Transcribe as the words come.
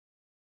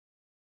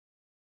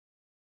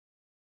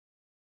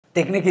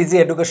Technique easy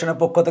এডুকেশনের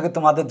পক্ষ থেকে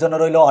তোমাদের জন্য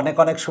রইল অনেক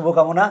অনেক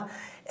শুভকামনা।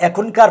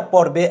 এখনকার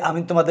পর্বে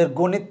আমি তোমাদের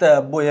গণিত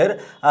বইয়ের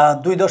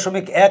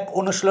 2.1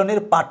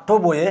 অনুশীলনীর পাঠ্য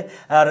বইয়ে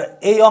আর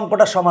এই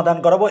অঙ্কটা সমাধান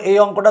করাবো। এই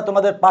অঙ্কটা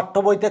তোমাদের পাঠ্য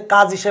বইতে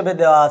কাজ হিসেবে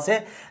দেওয়া আছে।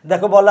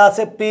 দেখো বলা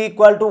আছে p =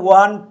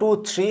 1 2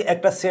 3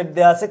 একটা সেট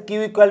দেওয়া আছে, q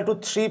 =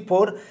 3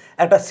 4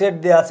 একটা সেট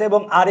দেওয়া আছে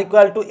এবং r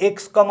 = x,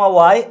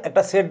 y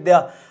একটা সেট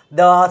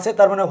দেওয়া আছে।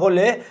 তার মানে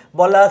হলে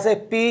বলা আছে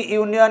p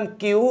union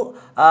q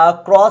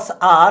cross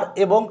r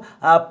এবং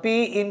p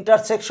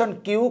intersection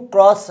q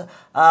cross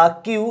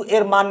q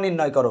এর মান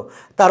নির্ণয় করো।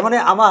 তার মানে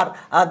আমার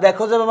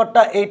দেখো যে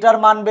ব্যাপারটা এইটার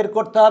মান বের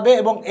করতে হবে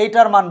এবং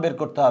এইটার মান বের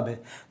করতে হবে।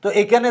 তো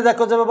এখানে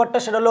দেখো যে ব্যাপারটা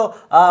সেটা হলো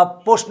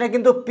প্রশ্নে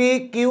কিন্তু p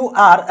q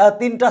r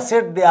তিনটা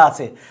সেট দেওয়া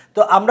আছে।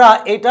 তো আমরা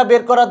এইটা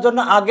বের করার জন্য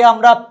আগে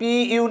আমরা p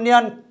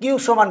ইউনিয়ন q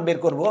সমান বের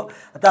করব।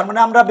 তার মানে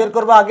আমরা বের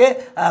করব আগে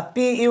p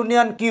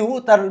ইউনিয়ন q,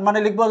 তার মানে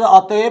লিখবো যে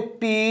অতএব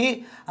p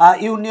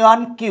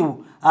union q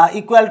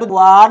equal to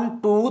 1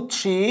 2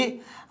 3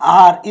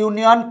 R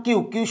union q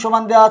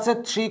সমান দেওয়া আছে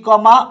 3,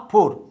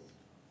 4।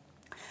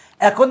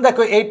 এখন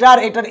দেখো এইটার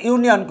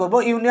ইউনিয়ন করব।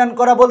 ইউনিয়ন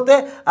করা বলতে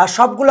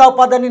সবগুলো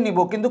উপাদানই নিব,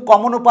 কিন্তু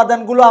কমন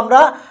উপাদানগুলো আমরা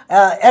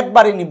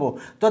একবারই নিব।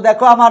 তো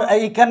দেখো আমার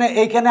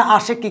এইখানে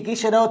আসে কি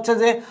সেটা হচ্ছে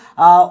যে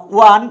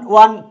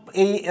 1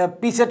 এই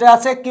পি সেটে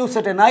আছে, কিউ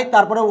সেটে নাই,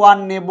 তারপরে 1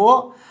 নেব।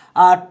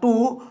 2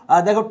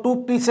 দেখো 2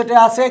 পি সেটে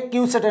আছে,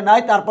 কিউ সেটে নাই,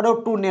 তারপরেও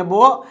 2 নেব।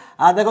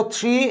 দেখো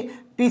 3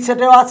 পি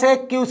সেটেও আছে,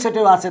 কিউ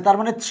সেটেও আছে, তার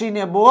মানে 3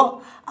 নেব।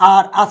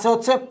 আর আছে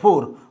হচ্ছে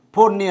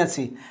 4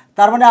 নিয়েছি।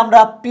 তার মানে আমরা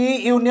p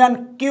ইউনিয়ন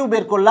q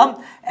বের করলাম।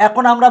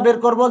 এখন আমরা বের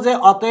করব যে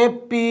অতএব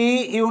p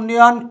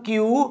ইউনিয়ন q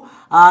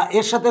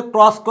এর সাথে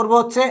ক্রস করব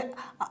হচ্ছে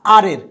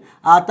r এর।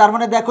 তার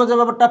মানে দেখো যে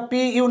ব্যাপারটা p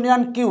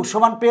ইউনিয়ন q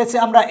সমান পেয়েছি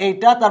আমরা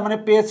এইটা, তার মানে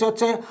পেয়েছি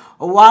হচ্ছে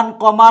 1,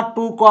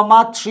 2,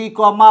 3,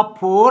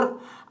 4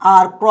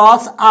 আর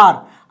ক্রস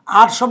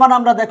r সমান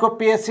আমরা দেখো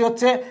পেয়েছি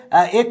হচ্ছে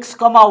x,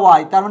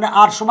 y, তার মানে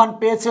r সমান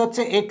পেয়েছি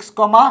হচ্ছে x,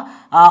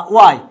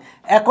 y।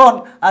 এখন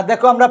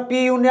দেখো আমরা p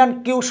ইউনিয়ন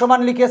q সমান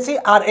লিখেছি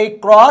আর এই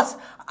ক্রস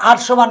r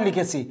সমান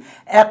লিখেছি।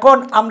 এখন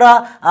আমরা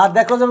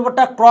দেখো যে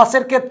ব্যাপারটা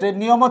ক্রসের ক্ষেত্রে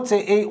নিয়ম হচ্ছে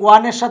এই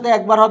 1 এর সাথে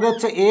একবার হবে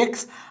হচ্ছে x,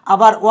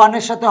 আবার 1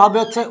 এর সাথে হবে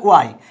হচ্ছে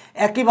y,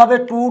 একইভাবে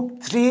 2,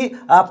 3,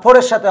 4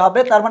 এর সাথে হবে।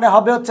 তার মানে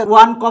হবে হচ্ছে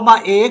 1,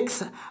 x,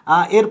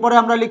 এরপরে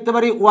আমরা লিখতে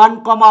পারি 1,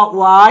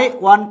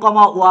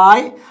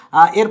 y,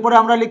 এরপরে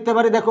আমরা লিখতে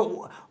পারি দেখো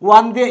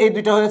 1 দিয়ে এই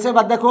দুইটা হয়েছে,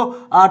 বা দেখো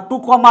 2,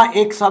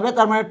 x হবে,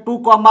 তার মানে 2,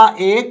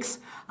 x,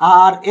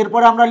 আর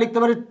এরপরে আমরা লিখতে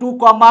পারি 2,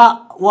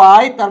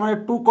 y, তার মানে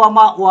 2,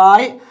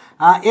 y।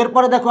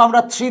 এরপরে দেখো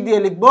আমরা 3 দিয়ে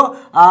লিখব,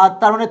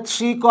 তার মানে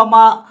 3,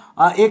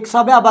 x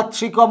হবে, আবার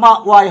 3,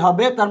 y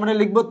হবে, তার মানে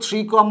লিখব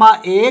 3,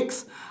 x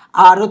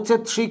আর হচ্ছে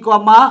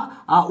 3,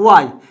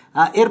 y।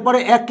 এরপরে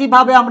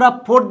একইভাবে আমরা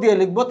 4 দিয়ে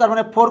লিখব, তার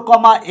মানে 4,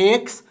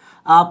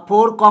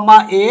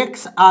 x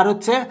আর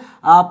হচ্ছে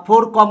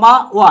 4,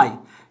 y।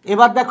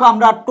 এবার দেখো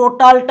আমরা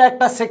টোটালটা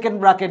একটা সেকেন্ড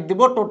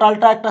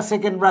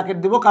ব্র্যাকেট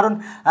দিব, কারণ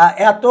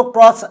এত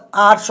ক্রস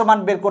আর সমান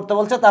বের করতে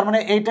বলছে। তার মানে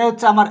এইটাই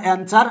হচ্ছে আমার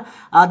অ্যান্সার।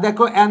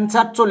 দেখো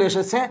অ্যান্সার চলে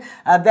এসেছে।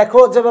 দেখো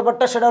যে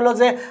ব্যাপারটা সেটা হলো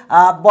যে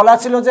বলা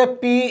ছিল যে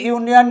পি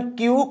ইউনিয়ন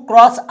কিউ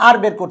ক্রস আর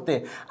বের করতে।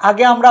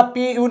 আগে আমরা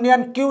পি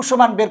ইউনিয়ন কিউ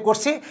সমান বের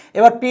করছি,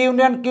 এবার পি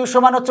ইউনিয়ন কিউ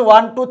সমান হচ্ছে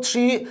 1 2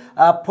 3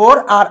 4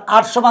 আর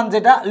আর সমান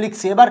যেটা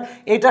লিখছি, এবার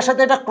এইটার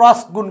সাথে এটা ক্রস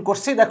গুণ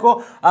করছি। দেখো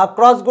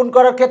ক্রস গুণ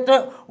করার ক্ষেত্রে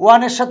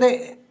 1 এর সাথে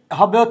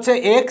হবে হচ্ছে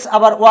x,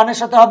 আবার 1 এর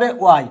সাথে হবে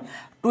y,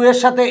 2 এর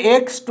সাথে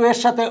x, 2 এর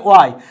সাথে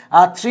y,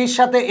 আর 3 এর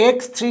সাথে x,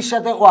 3 এর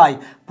সাথে y,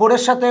 4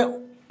 এর সাথে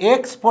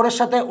x, 4 এর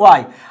সাথে y।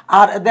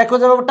 আর দেখো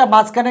যে ব্যাপারটা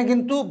মাঝখানে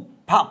কিন্তু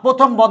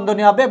প্রথম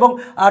বন্ধনী হবে এবং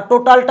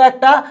টোটালটা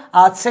একটা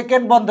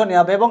সেকেন্ড বন্ধনী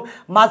হবে, এবং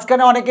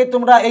মাঝখানে অনেকেই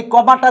তোমরা এই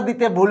কমাটা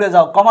দিতে ভুলে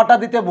যাও। কমাটা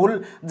দিতে ভুল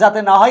যাতে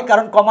না হয়,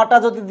 কারণ কমাটা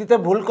যদি দিতে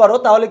ভুল করো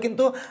তাহলে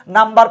কিন্তু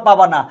নাম্বার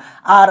পাবা না।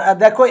 আর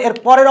দেখো এর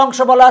পরের অংশ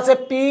বলা আছে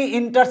P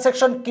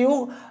intersection Q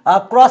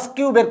cross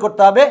Q বের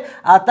করতে হবে।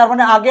 তার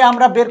মানে আগে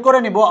আমরা বের করে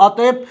নিব,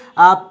 অতএব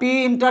পি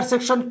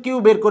ইন্টারসেকশন কিউ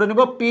বের করে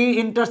নিব। P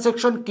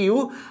intersection Q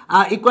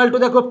equal to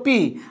দেখো পি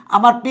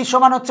আমার পি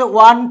সমান হচ্ছে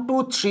 1 2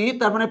 3,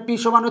 তার মানে পি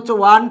সমান হচ্ছে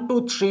 1 2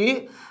 3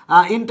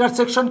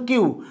 ইন্টারসেকশন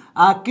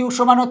কিউ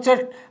সমান হচ্ছে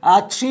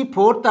 3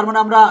 4, তার মানে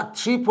আমরা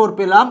 3 4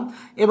 পেলাম।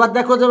 এবার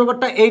দেখো যে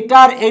ব্যাপারটা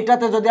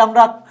এইটাতে যদি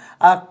আমরা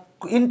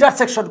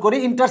ইন্টারসেকশন করি,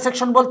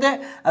 ইন্টারসেকশন বলতে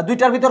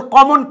দুইটার ভিতর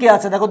কমন কি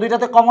আছে, দেখো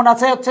দুইটাতে কমন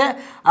আছে হচ্ছে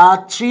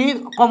 3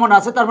 কমন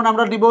আছে, তার মানে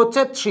আমরা নিব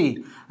হচ্ছে 3,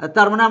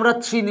 তার মানে আমরা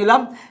 3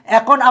 নিলাম।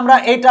 এখন আমরা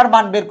এইটার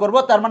মান বের করব,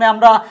 তার মানে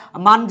আমরা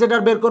মান যেটা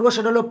বের করব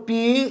সেটা হলো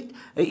P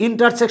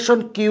intersection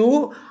Q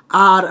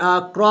R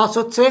cross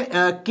হচ্ছে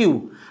কিউ।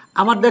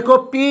 আমার দেখো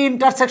পি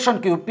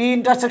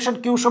ইন্টারসেকশন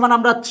কিউ সমান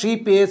আমরা 3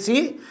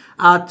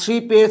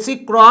 পেয়েছি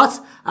ক্রস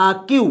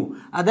কিউ।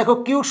 দেখো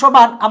কিউ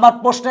সমান আমার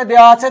প্রশ্নে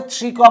দেওয়া আছে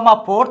 3,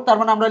 4, তার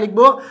মানে আমরা লিখব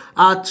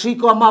 3,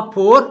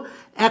 4।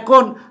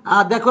 এখন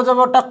দেখো যে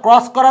ওটা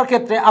ক্রস করার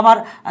ক্ষেত্রে আমার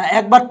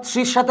একবার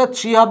 3 সাথে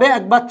 3 হবে,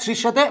 একবার 3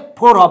 সাথে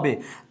 4 হবে,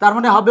 তার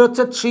মানে হবে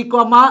হচ্ছে 3,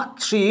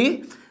 3।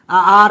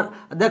 আর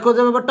দেখো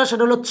যে ব্যাপারটা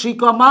সেটা হলো 3,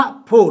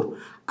 4।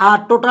 আর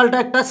টোটালটা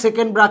একটা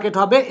সেকেন্ড ব্র্যাকেট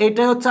হবে।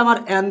 এইটাই হচ্ছে আমার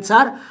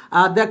অ্যান্সার।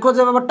 দেখো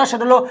যে ব্যাপারটা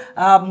সেটা হলো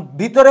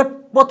ভিতরে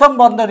প্রথম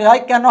বন্ধনী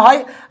হয়, কেন হয়?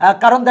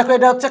 কারণ দেখো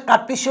এটা হচ্ছে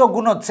কার্তেশীয়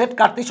গুণজ সেট।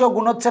 কার্তেশীয়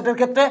গুণজ সেটের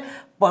ক্ষেত্রে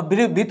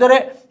ভিতরে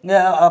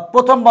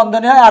প্রথম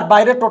বন্ধনী হয় আর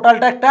বাইরে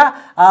টোটালটা একটা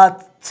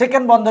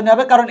সেকেন্ড বন্ধনী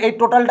হবে, কারণ এই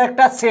টোটালটা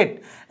একটা সেট।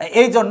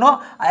 এই জন্য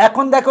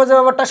এখন দেখো যে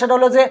ব্যাপারটা সেটা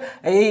হলো যে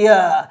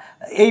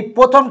এই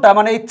প্রথমটা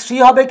মানে এই 3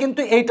 হবে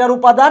কিন্তু এইটার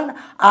উপাদান,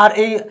 আর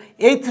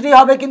এই 3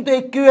 হবে কিন্তু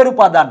এই কিউ এর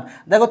উপাদান।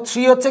 দেখো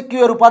 3 হচ্ছে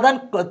কিউ এর উপাদান,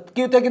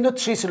 কিউতে কিন্তু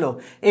 3 ছিল।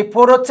 এই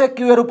 4 হচ্ছে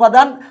কিউ এর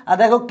উপাদান, আর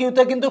দেখো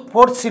কিউতে কিন্তু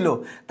 4 ছিল।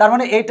 তার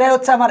মানে এইটাই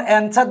হচ্ছে আমার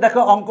অ্যান্সার।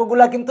 দেখো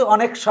অঙ্কগুলা কিন্তু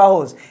অনেক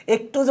সহজ,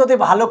 একটু যদি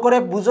ভালো করে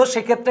বুঝো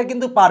সেক্ষেত্রে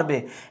কিন্তু পারবে।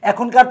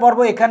 এখনকার পর্ব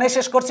এখানেই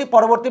শেষ করছি,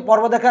 পরবর্তী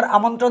পর্ব দেখার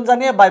আমন্ত্রণ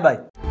জানিয়ে বাই বাই।